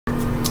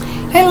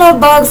Hey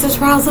love bugs, it's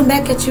Roslynn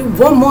back at you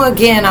one more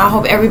again. I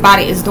hope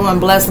everybody is doing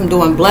blessed. I'm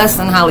doing blessed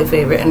and highly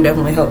favored, and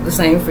definitely hope the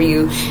same for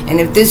you. And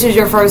if this is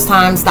your first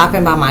time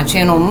stopping by my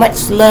channel,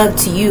 much love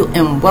to you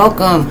and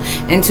welcome.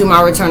 And to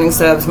my returning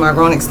subs, my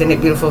grown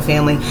extended beautiful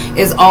family,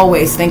 as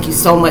always, thank you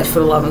so much for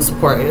the love and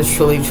support. It is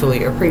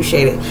truly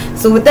appreciated.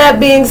 So with that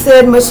being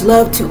said, much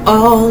love to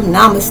all.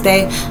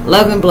 Namaste.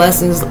 Love and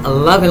blessings,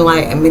 love and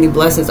light, and many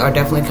blessings are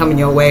definitely coming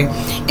your way.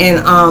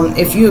 And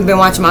if you've been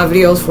watching my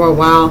videos for a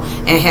while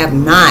and have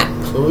not,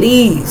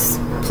 please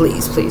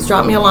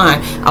drop me a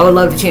line. I would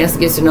love the chance to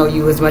get to know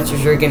you as much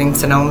as you're getting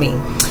to know me.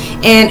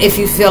 And if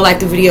you feel like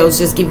the videos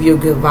just give you a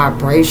good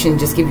vibration,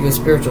 just give you a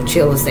spiritual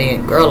chill and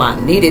saying, girl, I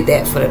needed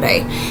that for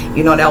today.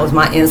 You know, that was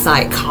my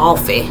insight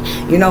coffee.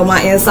 You know,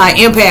 my insight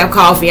empath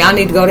coffee. I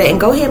need to go there and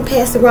go ahead and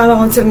pass it right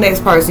on to the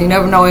next person. You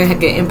never know, it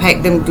can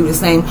impact them to do the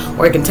same,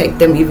 or it can take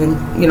them even,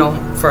 you know,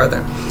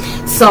 further.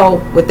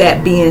 So with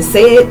that being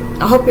said,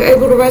 I hope you're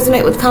able to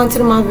resonate with the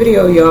content of my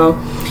video, y'all.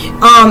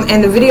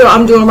 And the video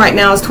I'm doing right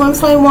now is Twin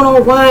Flame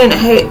 101.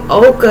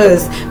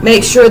 Heyokas.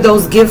 Make sure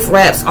those gift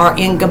wraps are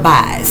in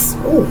goodbyes.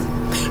 Ooh.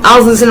 I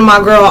was listening to my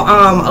girl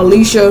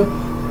Alicia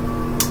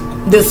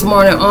this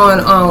morning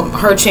on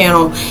her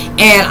channel,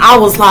 and I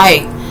was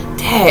like,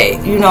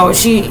 dang, you know,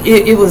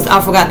 it was,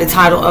 I forgot the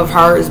title of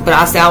hers, but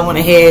I said I went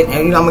ahead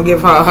and, you know, I'm gonna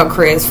give her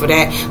credits for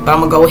that, but I'm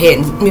gonna go ahead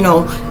and, you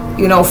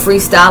know,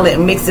 freestyle it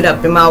and mix it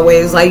up in my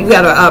ways. Like, you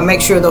gotta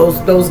make sure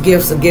those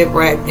gifts are gift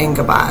wrapped and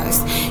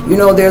goodbyes. You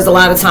know, there's a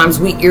lot of times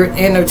we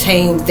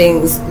entertain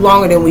things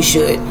longer than we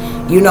should.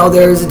 You know,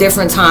 there's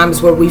different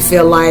times where we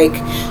feel like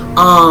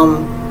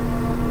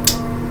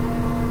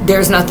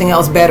there's nothing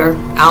else better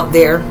out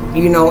there,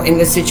 you know, in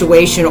this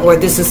situation, or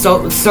this is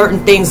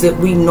certain things that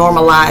we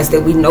normalize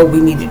that we know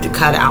we needed to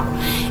cut out.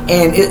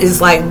 And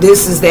it's like,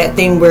 this is that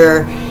thing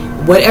where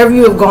whatever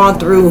you have gone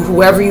through,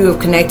 whoever you have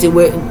connected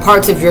with,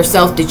 parts of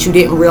yourself that you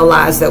didn't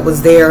realize that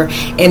was there,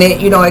 and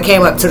it, you know, it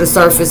came up to the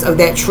surface of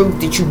that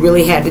truth that you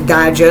really had to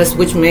digest,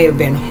 which may have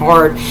been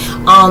hard.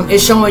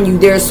 It's showing you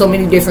there's so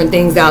many different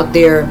things out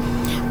there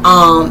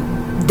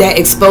that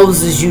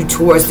exposes you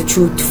towards the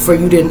truth for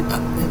you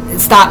to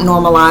stop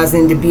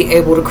normalizing, to be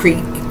able to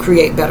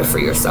create better for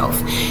yourself.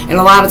 And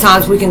a lot of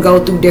times we can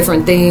go through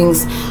different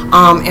things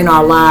in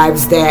our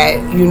lives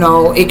that, you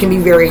know, it can be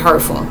very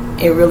hurtful.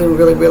 It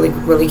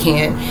really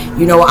can.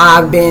 You know,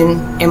 I've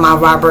been in my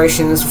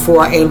vibrations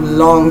for a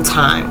long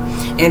time,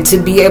 and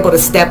to be able to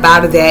step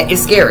out of that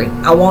is scary.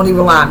 I won't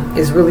even lie,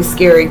 it's really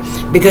scary,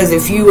 because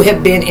if you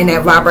have been in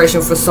that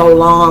vibration for so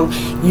long,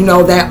 you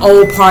know, that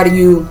old part of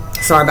you,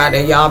 sorry about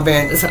that, y'all,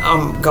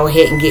 go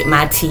ahead and get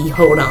my tea,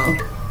 hold on.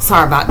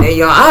 Sorry about that,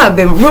 y'all. I've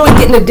been really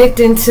getting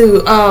addicted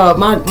to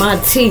my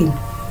tea.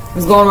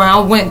 Was going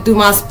around. I went through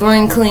my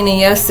spring cleaning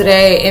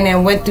yesterday, and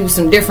then went through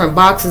some different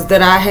boxes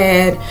that I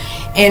had,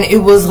 and it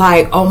was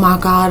like, oh my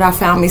God, I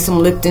found me some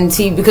Lipton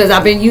tea, because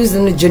I've been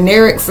using the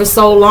generic for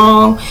so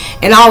long,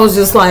 and I was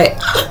just like,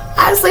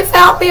 I actually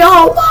found me a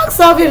whole box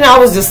of it, and I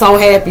was just so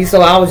happy. So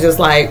I was just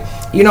like,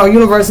 you know,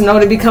 universe know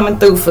to be coming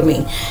through for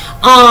me.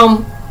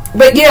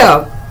 But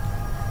yeah,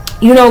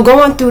 you know,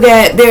 going through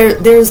that,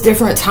 there's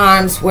different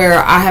times where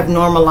I have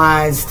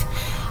normalized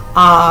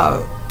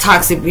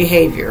toxic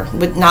behavior,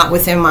 but not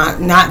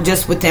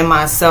just within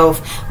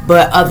myself,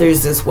 but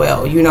others as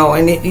well, you know.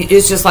 And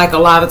it's just like, a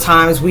lot of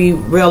times we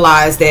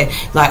realize that,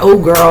 like,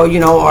 oh girl, you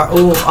know, or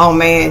oh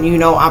man, you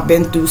know, I've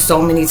been through so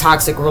many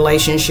toxic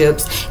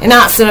relationships. And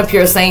not sit up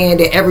here saying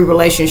that every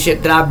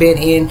relationship that I've been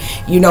in,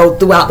 you know,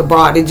 throughout the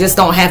broad, it just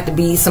don't have to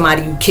be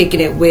somebody you kicking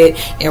it with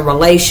in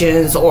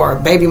relations, or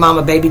baby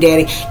mama, baby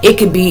daddy. It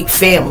could be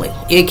family,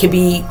 it could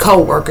be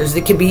co-workers,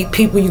 it could be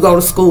people you go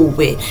to school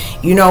with,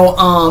 you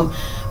know,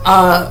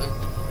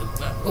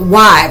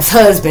 wives,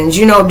 husbands,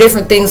 you know,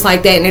 different things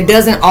like that. And it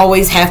doesn't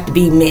always have to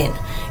be men,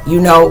 you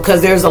know,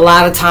 because there's a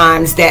lot of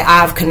times that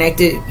I've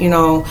connected, you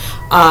know,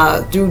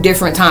 through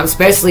different times,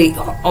 especially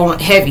on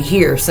heavy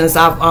here, since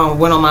I've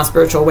went on my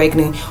spiritual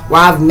awakening,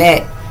 where I've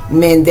met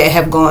men that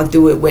have gone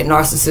through it with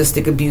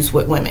narcissistic abuse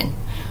with women,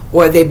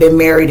 or they've been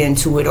married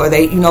into it, or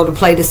they, you know, to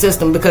play the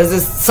system, because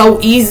it's so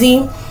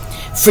easy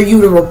for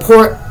you to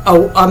report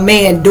a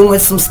man doing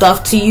some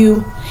stuff to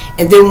you.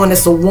 And then when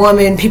it's a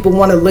woman, people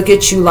want to look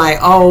at you like,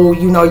 oh,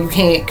 you know, you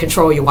can't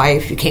control your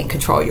wife, you can't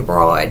control your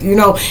broad, you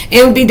know.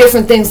 It would be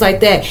different things like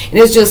that. And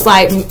it's just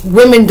like,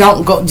 women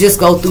don't just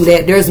go through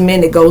that. There's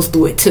men that goes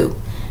through it too,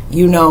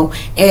 you know.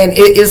 And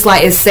it's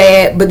like, it's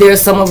sad, but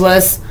there's some of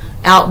us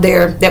out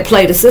there that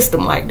play the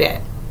system like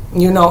that,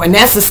 you know. And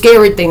that's the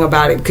scary thing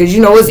about it, because,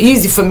 you know, it's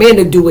easy for men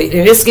to do it,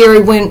 and it's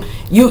scary when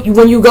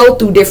you go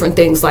through different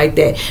things like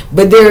that.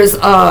 But there's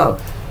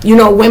you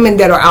know, women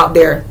that are out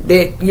there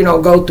that, you know,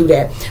 go through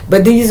that.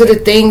 But these are the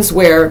things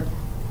where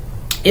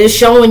it's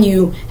showing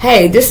you,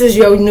 hey, this is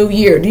your new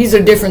year. These are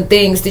different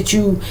things that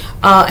you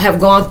have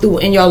gone through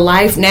in your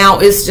life. Now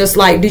it's just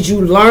like, did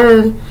you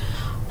learn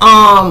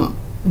from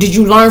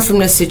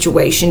this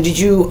situation? Did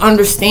you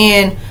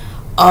understand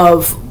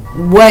of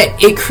what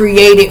it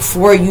created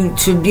for you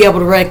to be able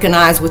to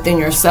recognize within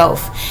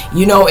yourself.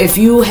 You know, if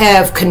you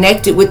have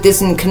connected with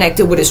this and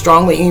connected with it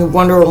strongly, and you're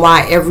wondering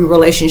why every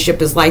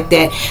relationship is like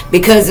that,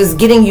 because it's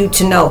getting you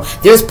to know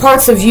there's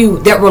parts of you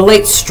that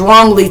relate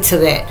strongly to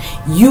that.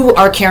 You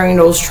are carrying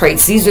those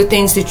traits. These are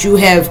things that you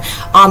have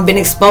been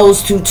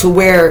exposed to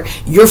where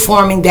you're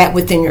forming that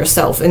within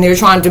yourself, and they're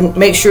trying to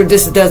make sure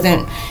this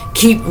doesn't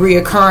keep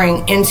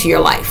reoccurring into your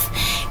life.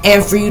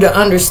 And for you to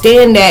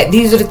understand that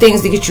these are the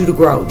things that get you to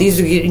grow, these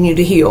are getting you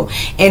to heal.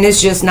 And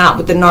it's just not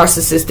with the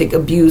narcissistic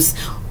abuse,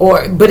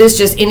 but it's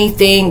just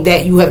anything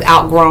that you have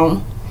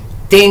outgrown,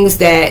 things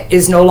that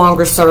is no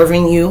longer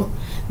serving you.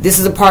 This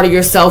is a part of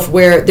yourself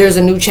where there's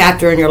a new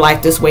chapter in your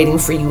life that's waiting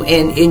for you,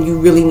 and you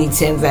really need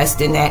to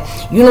invest in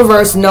that.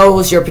 Universe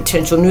knows your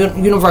potential.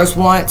 Universe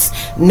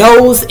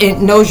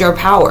knows your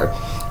power.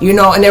 You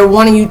know, and they're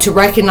wanting you to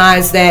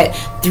recognize that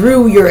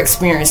through your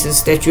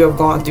experiences that you have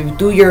gone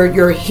through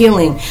your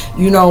healing,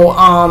 you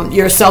know,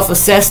 your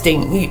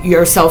self-assessing,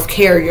 your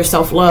self-care, your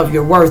self-love,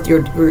 your worth,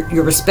 your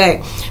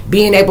respect,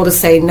 being able to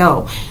say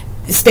no,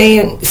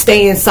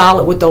 staying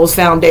solid with those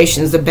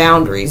foundations, the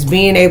boundaries,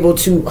 being able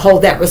to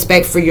hold that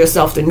respect for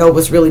yourself to know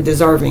what's really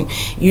deserving,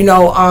 you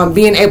know,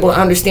 being able to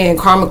understand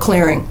karma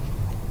clearing.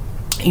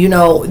 You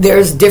know,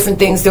 there's different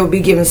things that will be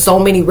given so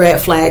many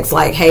red flags,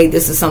 like, hey,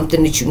 this is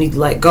something that you need to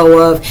let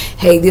go of.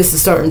 Hey, this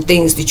is certain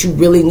things that you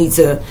really need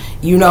to,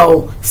 you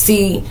know,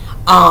 see.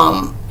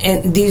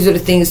 And these are the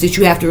things that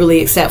you have to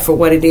really accept for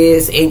what it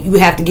is, and you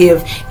have to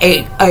give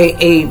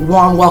a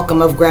warm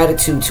welcome of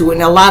gratitude to it.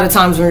 And a lot of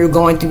times when you're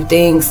going through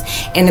things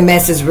and the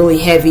mess is really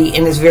heavy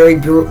and it's very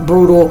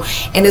brutal,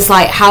 and it's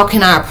like, how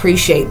can I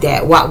appreciate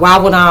that? Why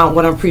would I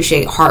want to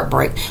appreciate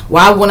heartbreak?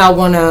 Why would I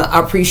want to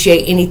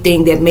appreciate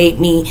anything that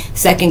made me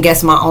second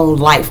guess my own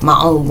life, my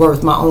own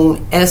worth, my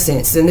own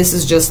essence? And this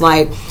is just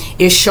like,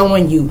 it's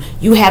showing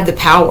you have the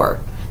power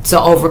to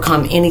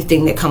overcome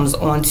anything that comes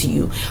onto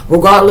you,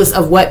 regardless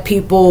of what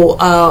people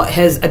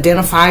has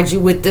identified you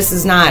with. This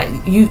is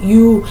not,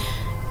 you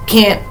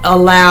can't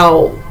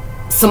allow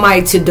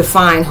somebody to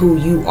define who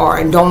you are,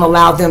 and don't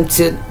allow them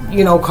to,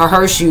 you know,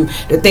 coerce you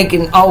to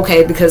thinking, oh,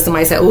 okay, because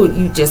somebody said, oh,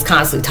 you just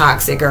constantly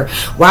toxic, or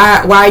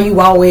why are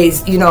you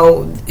always, you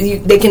know,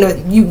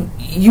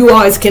 you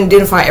always can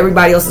identify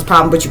everybody else's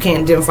problem, but you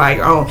can't identify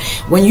your own.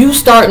 When you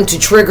starting to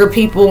trigger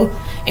people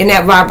in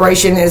that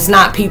vibration, it's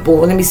not people.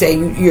 Let me say,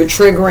 you're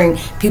triggering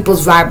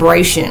people's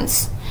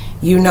vibrations.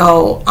 You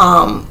know,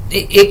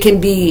 it can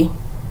be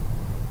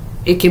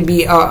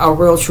a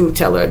real truth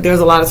teller. There's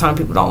a lot of times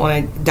people don't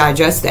want to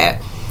digest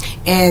that,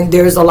 and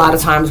there's a lot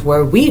of times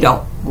where we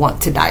don't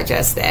want to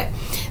digest that.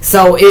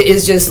 So it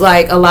is just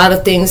like a lot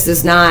of things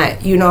does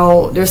not, you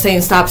know, they're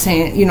saying stop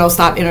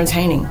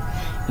entertaining.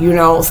 You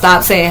know,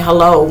 stop saying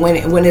hello when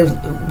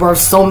it worth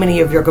so many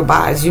of your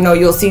goodbyes. You know,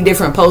 you'll see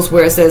different posts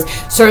where it says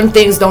certain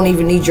things don't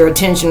even need your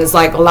attention. It's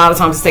like a lot of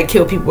times they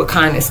kill people with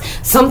kindness.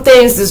 Some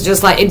things is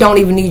just like, it don't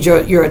even need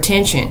your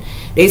attention.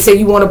 They say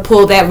you want to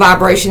pull that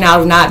vibration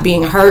out of not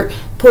being hurt,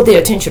 pull the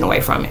attention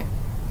away from it.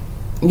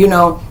 You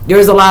know,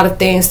 there's a lot of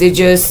things that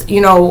just,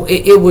 you know,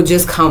 it will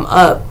just come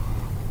up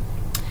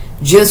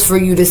just for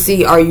you to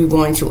see, are you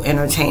going to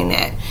entertain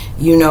that?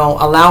 You know,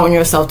 allowing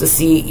yourself to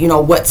see, you know,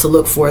 what to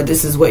look for.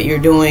 This is what you're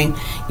doing.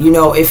 You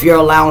know, if you're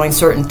allowing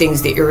certain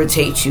things to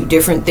irritate you,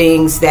 different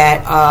things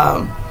that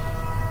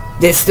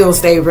that still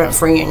stay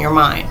rent-free in your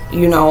mind.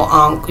 You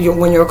know,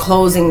 when you're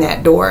closing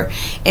that door,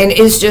 and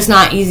it's just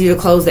not easy to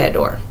close that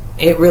door.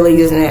 It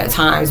really isn't at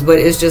times, but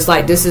it's just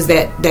like, this is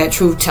that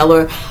truth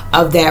teller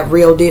of that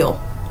real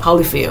deal.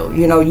 Holyfield,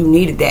 you know, you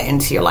needed that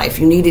into your life.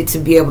 You needed to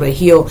be able to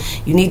heal.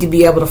 You need to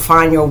be able to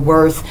find your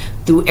worth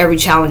through every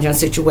challenge and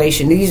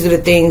situation. These are the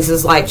things,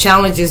 is like,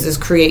 challenges is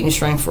creating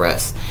strength for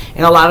us.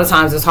 And a lot of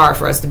times it's hard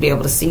for us to be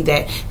able to see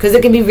that, because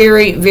it can be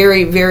very,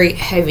 very, very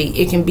heavy.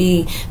 It can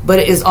be, but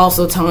it is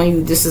also telling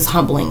you this is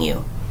humbling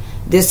you.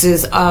 This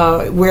is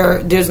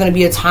where there's going to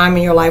be a time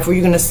in your life where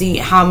you're going to see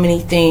how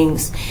many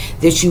things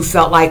that you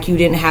felt like you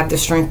didn't have the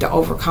strength to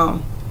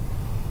overcome.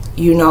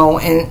 You know,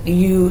 and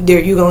you're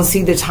going to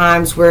see the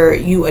times where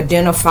you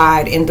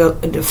identified and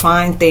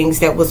defined things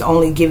that was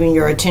only giving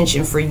your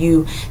attention for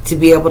you to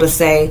be able to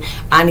say,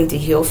 I need to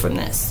heal from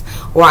this,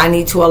 or I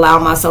need to allow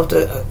myself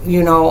to,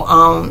 you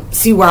know,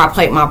 see where I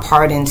played my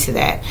part into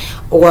that,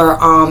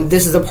 or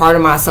this is a part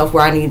of myself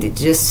where I need to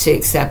just to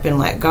accept and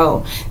let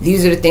go.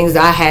 These are the things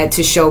that I had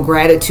to show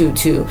gratitude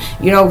to,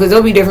 you know, because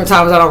there'll be different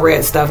times I don't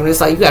read stuff and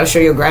it's like, you got to show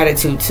your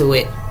gratitude to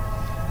it.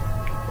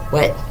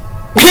 What?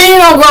 You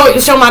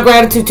don't show my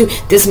gratitude to,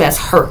 this mess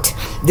hurt.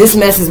 This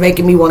mess is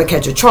making me want to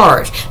catch a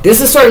charge.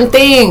 This is certain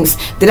things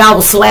that I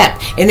will slap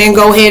and then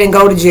go ahead and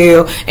go to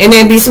jail and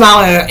then be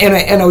smiling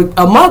in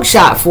a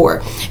mugshot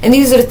for. And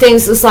these are the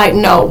things that's like,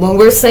 no, when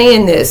we're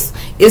saying this,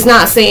 it's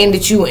not saying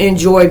that you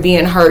enjoy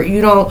being hurt.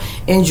 You don't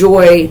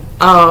enjoy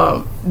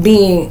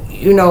being,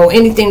 you know,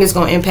 anything that's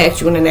going to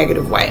impact you in a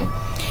negative way.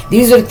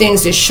 These are the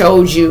things that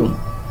showed you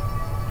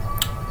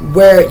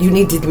where you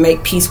needed to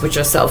make peace with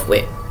yourself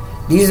with.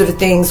 These are the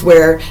things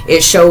where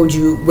it showed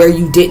you where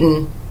you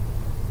didn't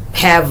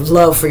have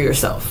love for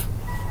yourself.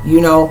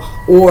 you know,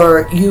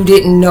 or you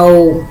didn't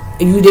know,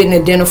 you didn't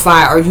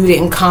identify, or you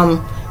didn't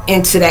come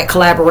into that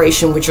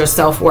collaboration with your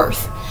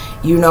self-worth.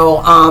 You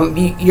know,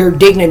 your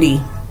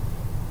dignity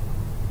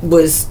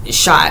was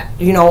shot,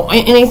 you know,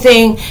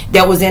 anything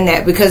that was in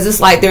that, because it's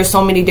like there's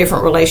so many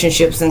different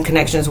relationships and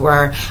connections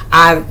where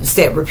I've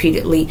said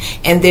repeatedly,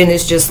 and then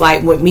it's just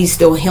like with me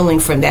still healing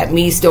from that,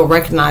 me still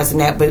recognizing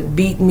that, but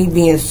me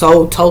being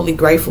so totally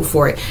grateful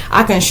for it,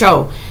 I can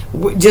show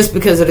just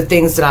because of the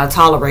things that I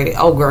tolerated.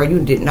 Oh girl,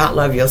 you did not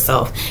love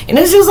yourself. And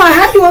it's just like,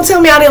 how you gonna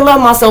tell me I didn't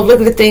love myself? Look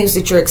at the things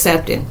that you're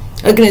accepting.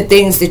 Look at the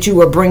things that you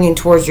are bringing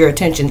towards your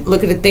attention.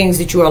 Look at the things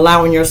that you are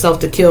allowing yourself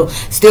to kill.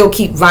 Still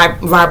keep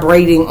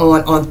vibrating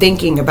on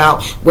thinking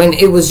about, when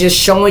it was just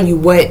showing you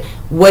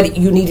what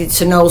you needed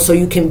to know so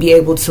you can be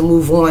able to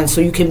move on, so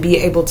you can be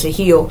able to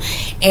heal,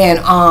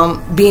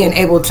 and being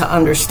able to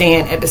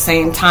understand at the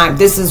same time.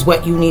 This is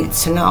what you needed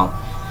to know.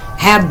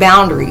 Have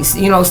boundaries.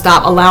 You know,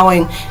 stop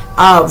allowing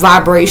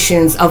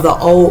vibrations of the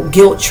old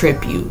guilt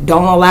trip you.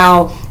 Don't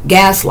allow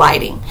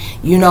gaslighting.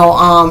 You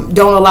know,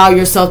 don't allow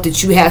yourself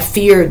that you have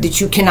fear that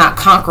you cannot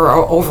conquer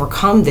or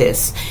overcome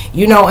this.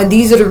 You know, and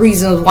these are the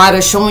reasons why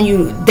they're showing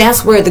you.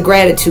 That's where the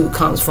gratitude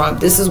comes from.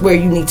 This is where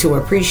you need to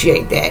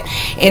appreciate that.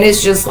 And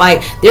it's just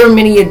like, there are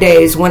many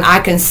days when I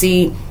can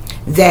see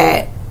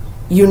that,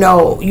 you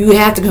know, you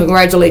have to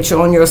congratulate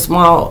you on your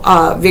small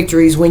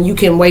victories, when you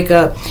can wake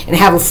up and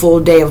have a full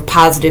day of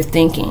positive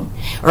thinking.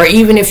 Or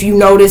even if you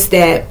notice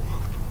that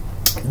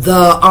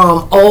the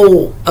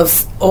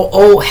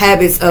old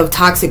habits of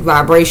toxic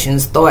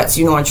vibrations, thoughts,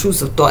 you know,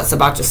 intrusive thoughts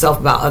about yourself,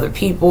 about other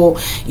people,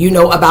 you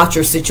know, about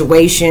your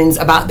situations,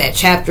 about that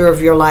chapter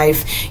of your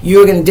life,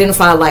 you're going to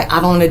identify like,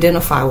 I don't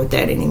identify with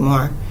that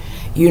anymore.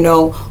 You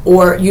know,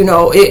 or, you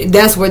know,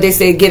 that's where they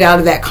say get out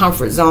of that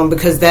comfort zone,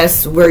 because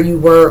that's where you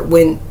were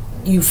when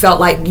you felt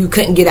like you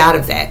couldn't get out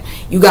of that.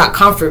 You got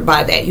comfort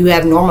by that. You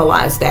have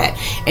normalized that.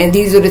 And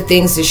these are the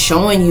things that's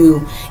showing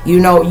you, you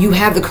know, you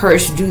have the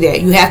courage to do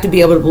that. You have to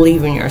be able to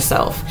believe in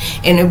yourself.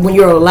 And when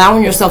you're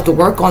allowing yourself to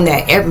work on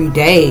that every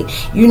day,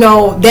 you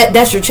know,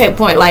 that's your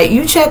checkpoint. Like,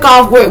 you check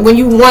off when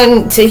you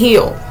want to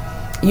heal.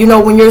 You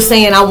know, when you're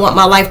saying, I want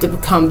my life to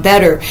become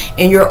better,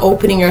 and you're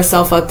opening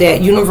yourself up,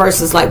 that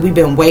universe is like, we've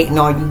been waiting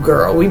on you,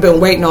 girl. We've been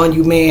waiting on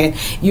you, man.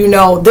 You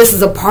know, this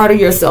is a part of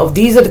yourself.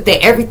 These are the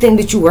things, everything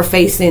that you were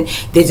facing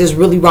that just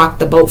really rocked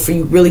the boat for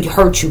you, really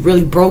hurt you,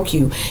 really broke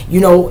you, you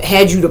know,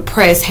 had you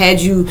depressed,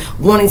 had you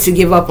wanting to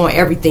give up on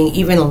everything,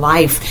 even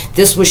life.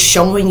 This was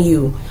showing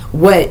you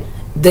what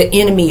the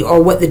enemy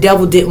or what the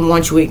devil didn't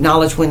want you to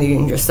acknowledge when you're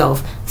in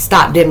yourself.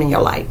 Stop dimming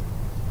your light.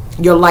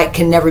 Your light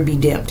can never be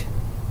dimmed.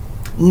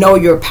 Know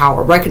your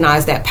power.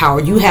 Recognize that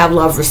power. You have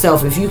love for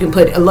self. If you can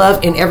put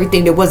love in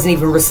everything that wasn't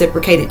even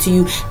reciprocated to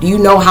you, do you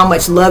know how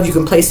much love you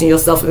can place in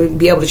yourself and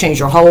be able to change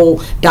your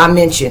whole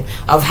dimension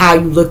of how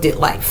you looked at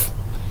life?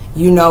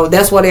 You know,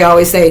 that's why they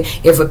always say,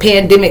 if a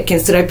pandemic can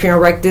sit up here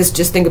and wreck this,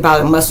 just think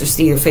about a mustard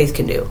seed of faith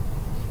can do.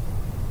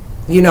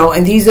 You know,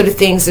 and these are the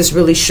things that's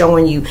really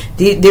showing you.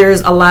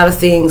 There's a lot of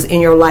things in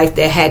your life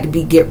that had to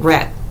be get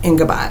wrapped in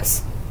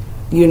goodbyes.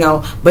 You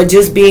know, but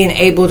just being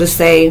able to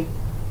say,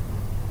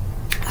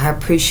 I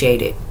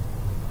appreciate it.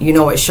 You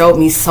know, it showed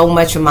me so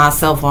much of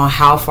myself on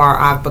how far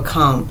I've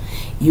become.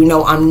 You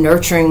know, I'm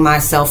nurturing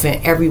myself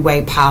in every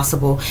way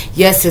possible.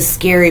 Yes, it's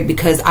scary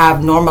because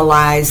I've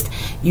normalized,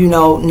 you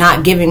know,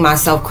 not giving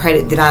myself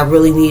credit that I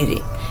really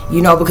needed.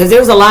 You know, because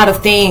there's a lot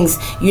of things,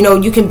 you know,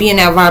 you can be in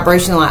that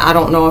vibration like, I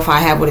don't know if I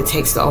have what it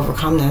takes to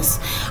overcome this.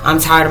 I'm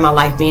tired of my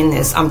life being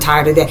this. I'm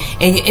tired of that.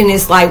 And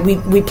it's like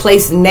we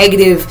place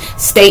negative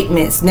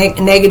statements,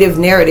 negative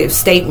narrative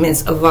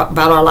statements about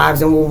our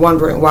lives, and we're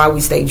wondering why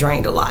we stay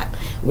drained a lot.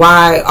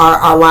 Why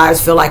our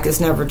lives feel like it's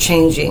never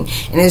changing.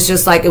 And it's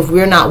just like, if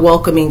we're not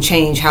welcoming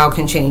change, how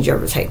can change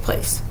ever take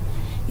place?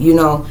 You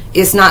know,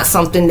 it's not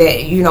something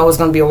that, you know, is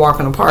going to be a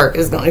walk in the park.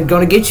 It's going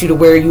to get you to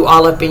where you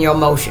all up in your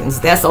emotions.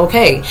 That's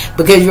okay,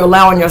 because you're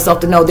allowing yourself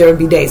to know there'll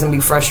be days I'm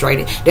be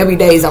frustrated. There'll be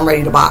days I'm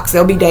ready to box.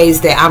 There'll be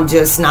days that I'm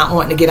just not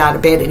wanting to get out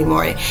of bed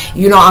anymore.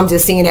 You know, I'm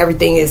just seeing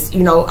everything as,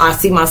 you know, I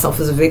see myself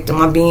as a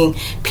victim. I'm being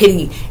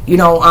pity. You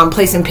know, I'm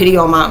placing pity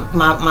on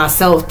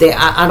myself that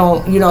I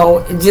don't, you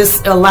know,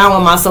 just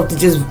allowing myself to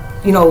just,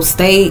 you know,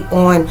 stay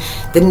on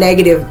the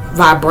negative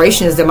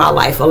vibrations in my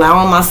life,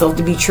 allowing myself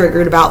to be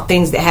triggered about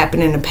things that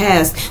happened in the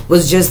past,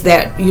 was just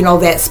that, you know,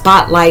 that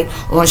spotlight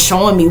on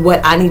showing me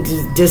what I need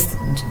to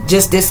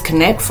just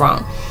disconnect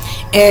from.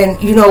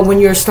 And, you know, when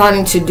you're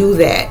starting to do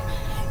that,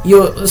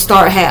 you'll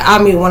start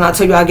when I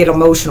tell you I get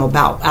emotional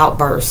about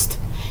outburst,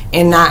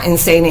 and not in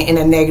saying it in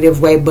a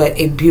negative way, but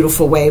a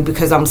beautiful way,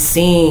 because I'm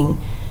seeing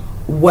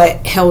what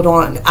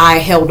I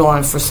held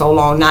on for so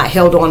long, not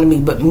held on to me,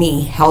 but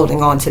me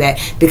holding on to that,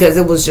 because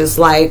it was just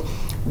like,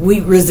 we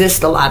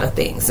resist a lot of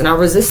things, and I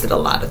resisted a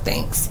lot of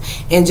things,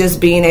 and just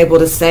being able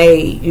to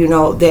say, you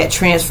know, that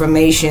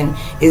transformation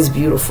is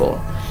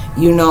beautiful.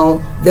 You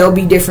know, there'll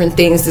be different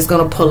things that's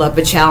going to pull up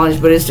a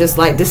challenge, but it's just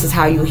like, this is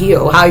how you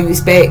heal. How you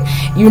expect,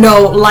 you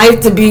know,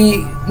 life to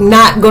be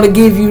not going to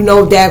give you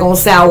no daggone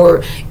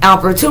sour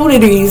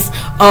opportunities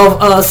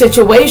of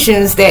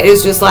situations that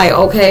is just like,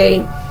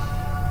 okay,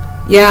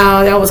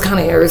 Yeah, that was kind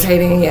of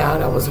irritating. Yeah,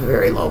 that was a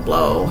very low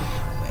blow.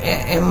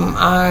 Am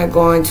I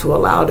going to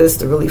allow this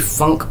to really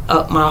funk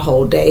up my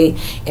whole day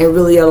and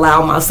really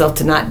allow myself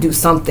to not do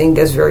something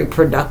that's very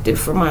productive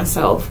for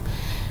myself?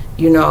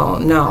 You know,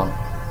 no.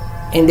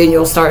 And then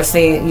you'll start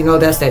saying, you know,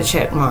 that's that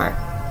check mark.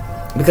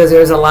 Because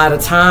there's a lot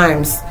of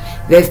times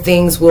that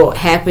things will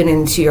happen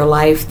into your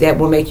life that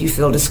will make you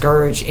feel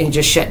discouraged and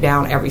just shut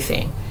down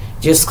everything.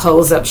 Just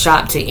close up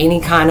shop to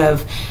any kind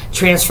of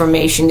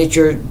transformation that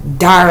you're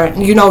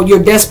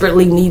you're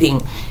desperately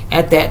needing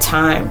at that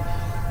time.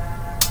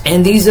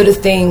 And these are the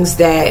things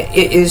that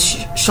it is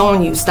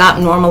showing you. Stop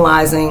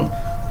normalizing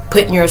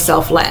putting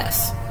yourself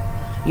last.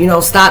 You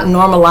know, stop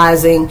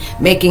normalizing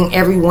making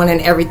everyone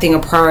and everything a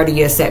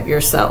priority except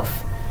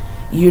yourself.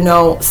 You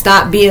know,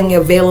 stop being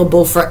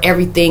available for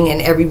everything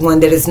and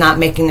everyone that is not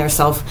making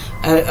themselves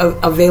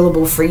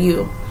available for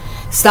you.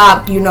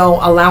 Stop, you know,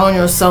 allowing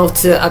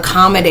yourself to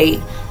accommodate,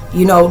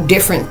 you know,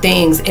 different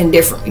things and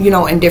different, you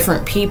know, and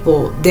different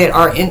people that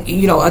are,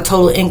 you know, a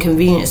total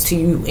inconvenience to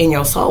you in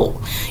your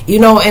soul. You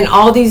know, and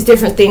all these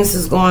different things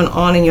is going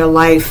on in your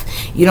life,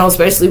 you know,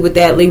 especially with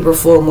that Libra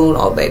full moon.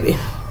 Oh, baby.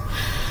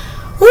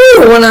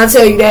 Woo, when I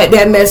tell you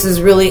that mess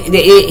is really,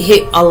 it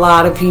hit a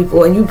lot of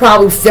people, and you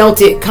probably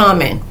felt it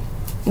coming.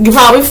 You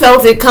probably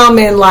felt it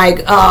coming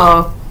like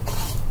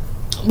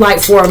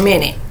for a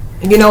minute.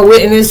 You know,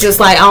 and it's just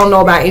like, I don't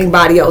know about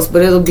anybody else,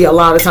 but it'll be a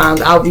lot of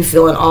times I'll be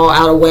feeling all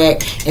out of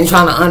whack and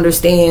trying to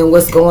understand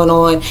what's going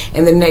on.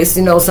 And the next,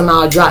 you know,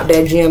 somehow I drop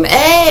that gem.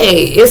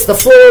 Hey, it's the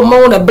full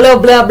moon of blah,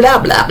 blah,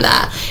 blah, blah,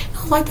 blah. I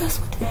was like, that's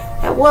what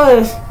that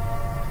was.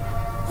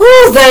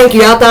 Oh, thank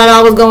you. I thought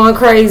I was going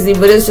crazy,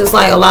 but it's just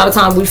like a lot of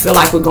times we feel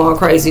like we're going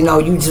crazy. No,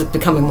 you just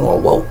becoming more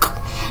woke.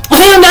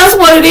 And that's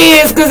what it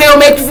is, because they'll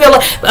make you feel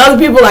like other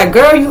people like,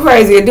 girl, you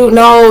crazy. Dude,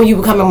 no, you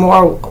becoming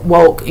more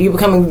woke. You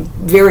becoming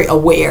very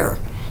aware,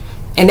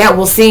 and that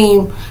will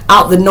seem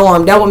out the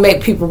norm. That will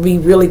make people be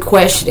really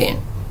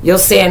questioning your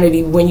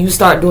sanity when you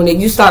start doing it.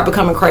 You start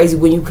becoming crazy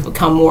when you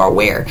become more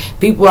aware.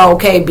 People are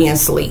okay being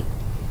asleep.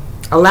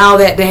 Allow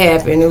that to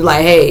happen. It's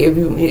like, hey, if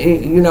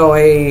you know,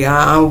 hey,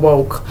 I'm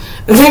woke.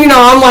 You know,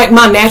 I'm like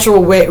my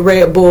natural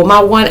Red Bull,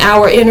 my 1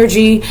 hour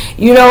energy.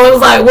 You know, it's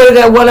like, what is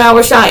that 1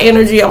 hour shot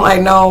energy? I'm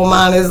like, no,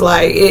 mine is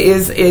like, it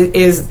is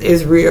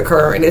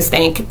reoccurring. It's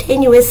staying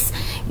continuous.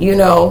 You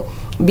know,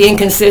 being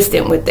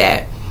consistent with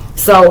that.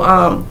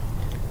 So,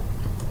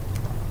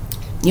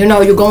 you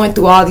know, you're going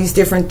through all these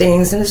different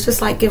things, and it's just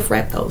like, gift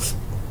wrap those.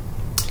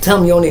 Tell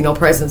them you don't need no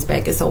presents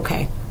back. It's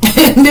okay.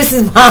 This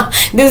is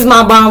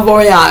my bon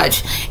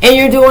voyage, and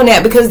you're doing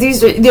that because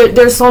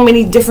there's so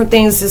many different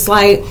things. It's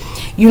like,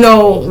 you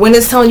know, when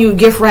it's telling you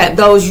gift wrap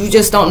those, you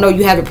just don't know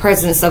you have the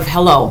presence of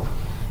hello.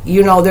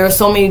 You know, there are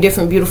so many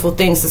different beautiful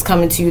things that's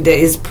coming to you that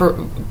is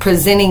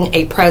presenting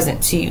a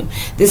present to you.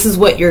 This is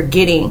what you're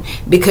getting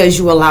because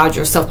you allowed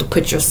yourself to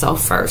put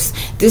yourself first.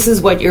 This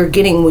is what you're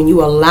getting when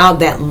you allowed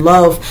that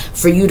love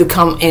for you to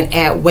come and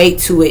add weight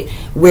to it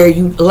where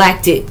you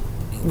lacked it.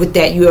 With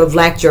that, you have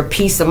lacked your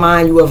peace of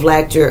mind. You have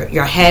lacked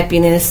your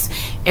happiness.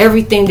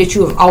 Everything that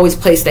you have always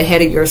placed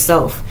ahead of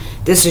yourself.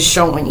 This is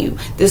showing you.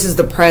 This is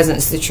the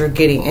presence that you're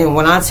getting. And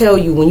when I tell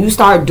you, when you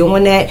start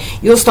doing that,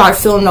 you'll start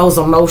feeling those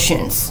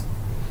emotions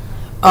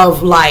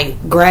of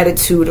like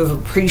gratitude, of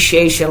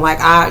appreciation.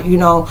 Like you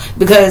know,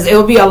 because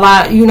it'll be a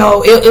lot, you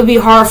know, it'll be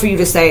hard for you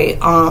to say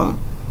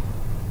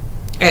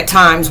at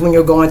times when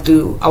you're going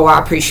through, oh, I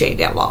appreciate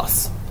that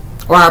loss.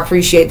 Or I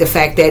appreciate the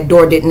fact that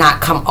door did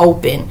not come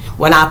open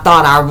when I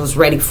thought I was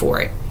ready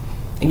for it.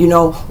 You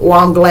know, or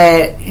I'm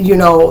glad, you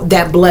know,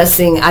 that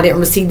blessing, I didn't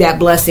receive that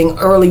blessing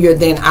earlier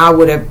than I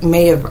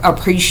may have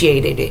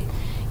appreciated it.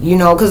 You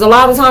know, because a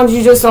lot of times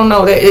you just don't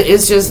know. That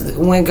it's just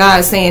when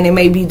God's saying it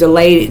may be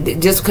delayed,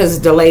 just because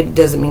it's delayed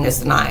doesn't mean it's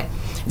denied.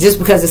 Just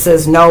because it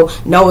says no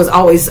is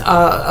always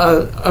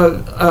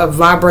a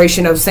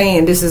vibration of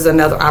saying this is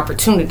another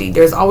opportunity.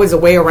 There's always a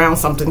way around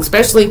something,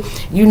 especially,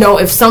 you know,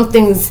 if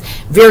something's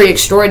very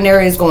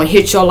extraordinary is going to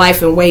hit your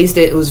life in ways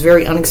that it was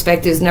very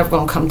unexpected, it's never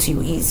going to come to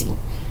you easy.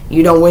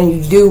 You know, when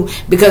you do,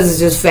 because it's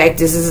just fact,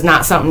 this is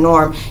not something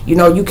norm. You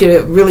know, you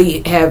could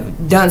really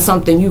have done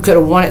something. You could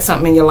have wanted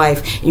something in your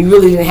life. You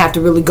really didn't have to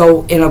really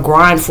go in a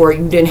grind for it.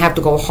 You didn't have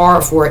to go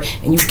hard for it,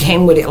 and you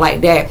came with it like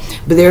that.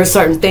 But there are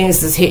certain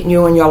things that's hitting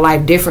you in your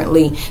life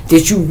differently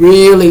that you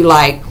really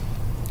like.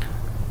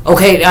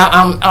 Okay,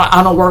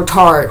 I don't worked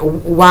hard.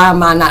 Why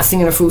am I not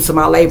seeing the fruits of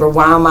my labor?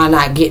 Why am I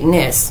not getting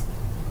this?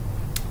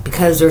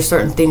 Because there are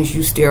certain things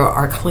you still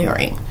are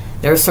clearing.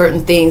 There are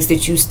certain things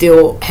that you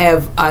still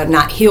have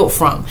not healed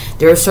from.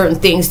 There are certain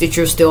things that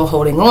you're still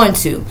holding on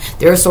to.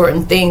 There are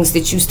certain things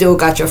that you still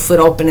got your foot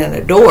open in the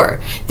door.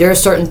 There are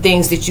certain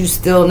things that you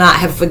still not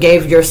have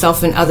forgave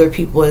yourself and other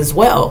people as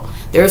well.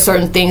 There are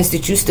certain things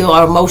that you still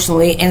are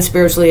emotionally and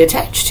spiritually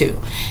attached to.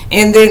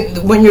 And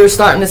then when you're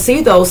starting to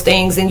see those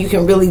things and you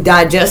can really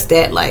digest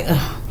that, like,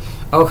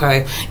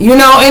 Okay, you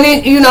know, and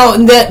it, you know,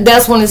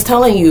 that's when it's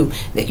telling you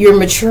that you're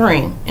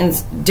maturing in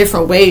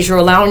different ways. You're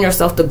allowing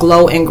yourself to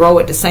glow and grow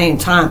at the same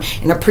time,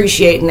 and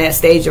appreciating that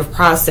stage of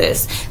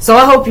process. So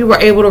I hope you were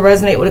able to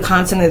resonate with the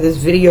content of this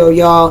video,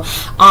 y'all.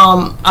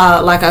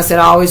 Like I said,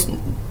 I always,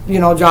 you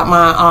know, drop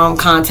my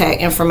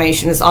contact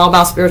information. It's all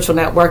about spiritual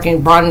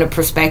networking, broaden the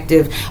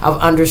perspective of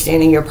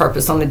understanding your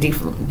purpose on the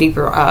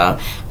deeper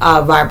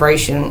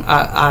vibration,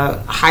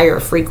 higher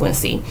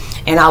frequency.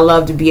 And I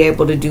love to be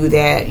able to do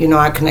that. You know,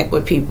 I connect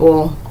with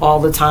people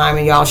all the time,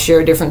 and y'all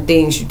share different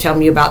things. You tell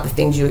me about the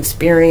things you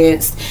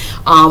experienced,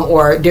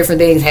 or different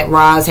things. Hey,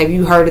 Roz, have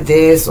you heard of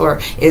this, or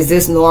is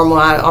this normal?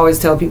 I always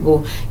tell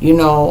people, you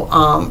know,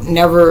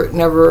 never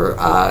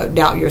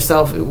doubt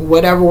yourself.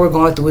 Whatever we're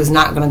going through is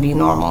not going to be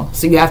normal.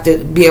 So you have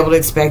to be able to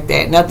expect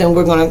that nothing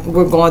we're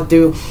going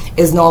through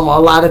is normal. A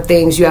lot of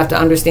things you have to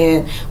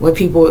understand when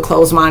people with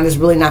closed mind is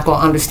really not going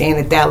to understand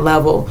at that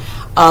level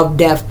of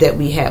depth that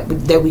we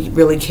have, that we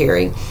really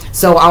carry.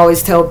 So I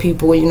always tell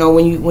people, you know,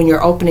 when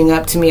you're opening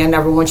up to me, I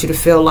never want you to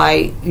feel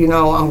like, you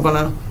know, I'm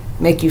gonna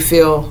make you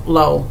feel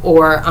low,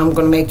 or I'm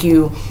gonna make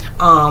you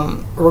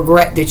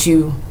regret that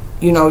you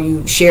know,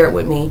 you share it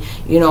with me.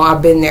 You know,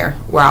 I've been there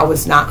where I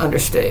was not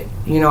understood.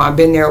 You know, I've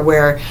been there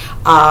where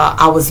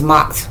I was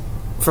mocked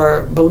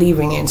for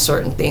believing in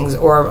certain things,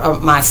 or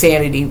my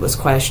sanity was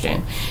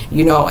questioned.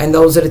 You know, and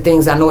those are the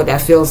things, I know what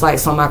that feels like,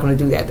 so I'm not going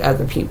to do that to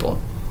other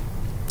people.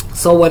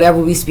 So whatever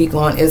we speak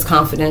on is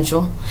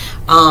confidential,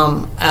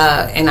 and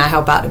I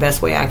help out the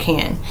best way I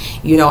can.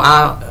 You know,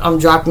 I'm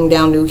dropping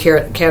down new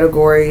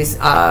categories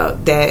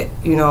that,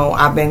 you know,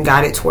 I've been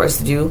guided towards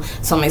to do.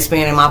 So I'm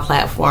expanding my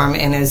platform,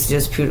 and it's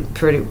just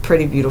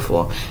pretty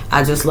beautiful.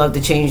 I just love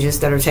the changes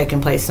that are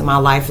taking place in my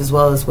life as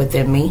well as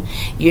within me.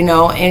 You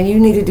know, and you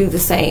need to do the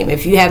same.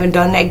 If you haven't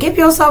done that, give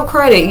yourself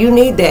credit. You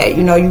need that.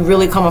 You know, you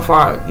really come a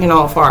far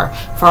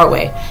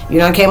way. You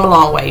know, came a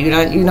long way. You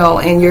know,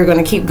 and you're going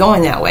to keep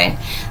going that way.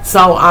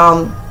 So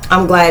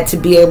I'm glad to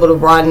be able to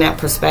broaden that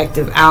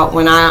perspective out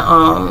when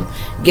I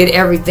get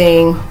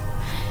everything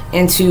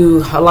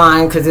into a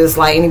line, because it's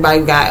like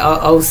anybody who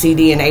got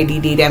OCD and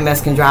ADD, that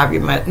mess can drive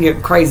you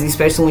crazy,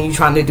 especially when you're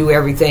trying to do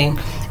everything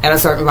at a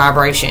certain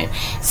vibration.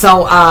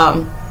 So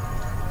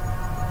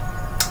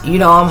you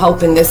know, I'm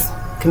hoping this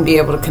can be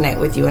able to connect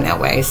with you in that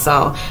way.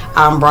 So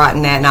I'm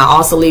broadening that. And I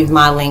also leave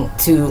my link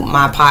to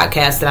my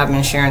podcast that I've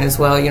been sharing as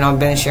well. You know, I've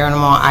been sharing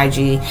them on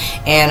IG,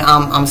 and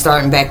I'm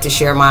starting back to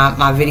share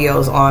my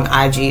videos on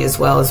IG as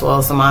well as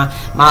my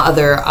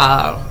other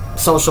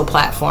social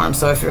platforms.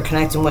 So if you're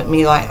connecting with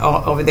me like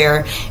over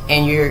there,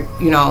 and you're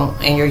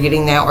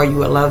getting that, or you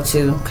would love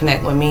to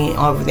connect with me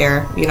over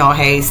there, you know,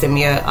 hey, send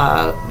me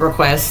a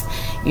request,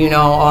 you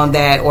know, on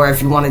that. Or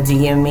if you want to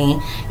DM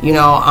me, you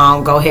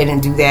know, go ahead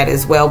and do that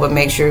as well. But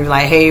make sure you're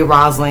like, hey,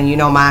 Roslynn, you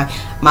know, my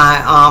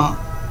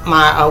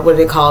what do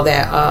they call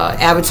that,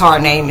 avatar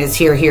name is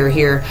here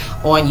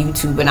on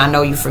YouTube, and I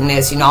know you from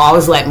this. You know,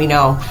 always let me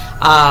know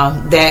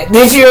that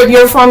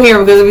you're from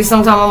here, because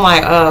sometimes I'm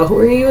like, who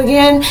are you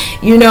again?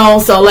 You know,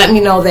 so let me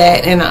know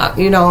that, and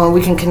you know, and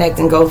we can connect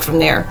and go from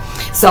there.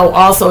 So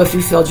also, if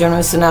you feel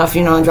generous enough,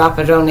 you know, and drop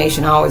a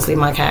donation, I always leave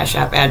my Cash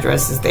App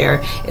addresses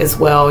there as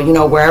well. You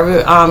know, wherever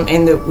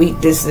in the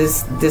week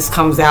this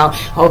comes out,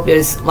 hope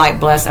it's like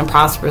blessed and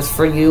prosperous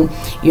for you.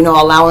 You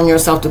know, allowing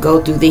yourself to go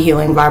through the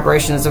healing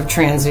vibrations of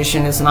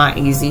transition is not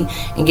easy,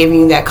 and giving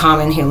you that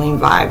common healing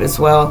vibe as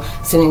well,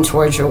 sending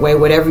towards your way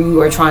whatever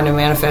you are trying to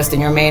manifest in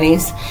your manis.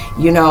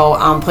 You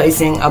know,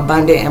 placing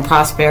abundant and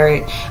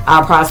prosperity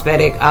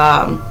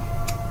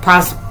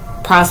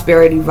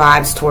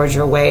vibes towards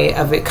your way,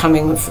 of it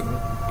coming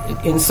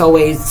in so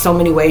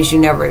many ways you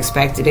never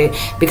expected it.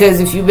 Because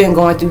if you've been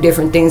going through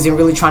different things and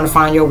really trying to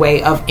find your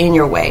way in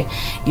your way,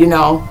 you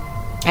know,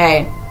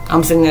 hey,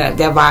 I'm sending that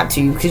vibe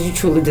to you, because you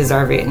truly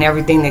deserve it, and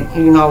everything that,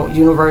 you know,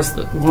 universe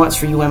wants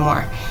for you and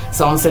more.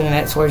 So I'm sending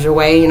that towards your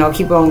way. You know,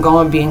 keep on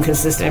going, being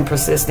consistent and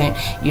persistent.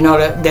 You know,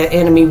 the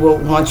enemy will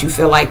want you to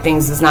feel like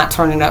things is not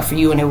turning up for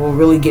you, and it will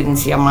really get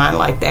into your mind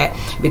like that,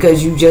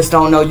 because you just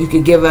don't know. You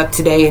could give up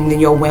today, and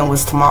then your win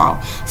was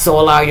tomorrow. So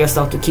allow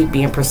yourself to keep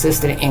being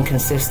persistent and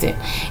consistent.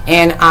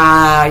 And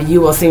you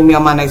will see me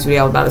on my next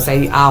video. I was about to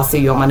say I'll see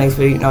you on my next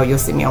video. No, you'll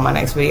see me on my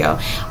next video.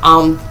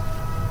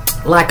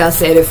 Like I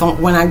said,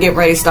 when I get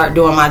ready to start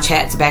doing my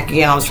chats back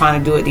again, I was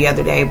trying to do it the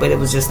other day, but it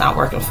was just not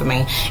working for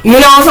me. You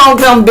know, so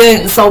I've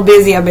been so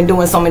busy. I've been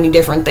doing so many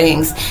different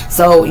things.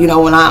 So, you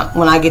know, when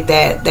I get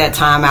that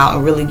time out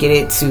and really get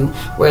it to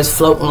where it's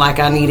floating like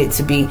I need it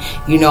to be,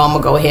 you know, I'm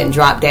gonna go ahead and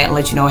drop that and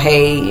let you know,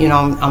 hey, you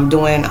know, I'm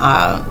doing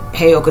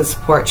Heyokas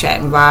support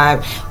chat and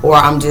vibe, or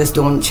I'm just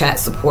doing chat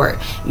support,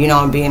 you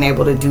know, and being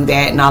able to do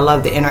that. And I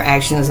love the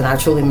interactions, and I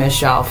truly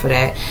miss y'all for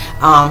that.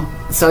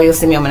 So you'll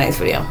see me on my next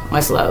video.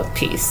 Much love.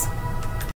 Peace.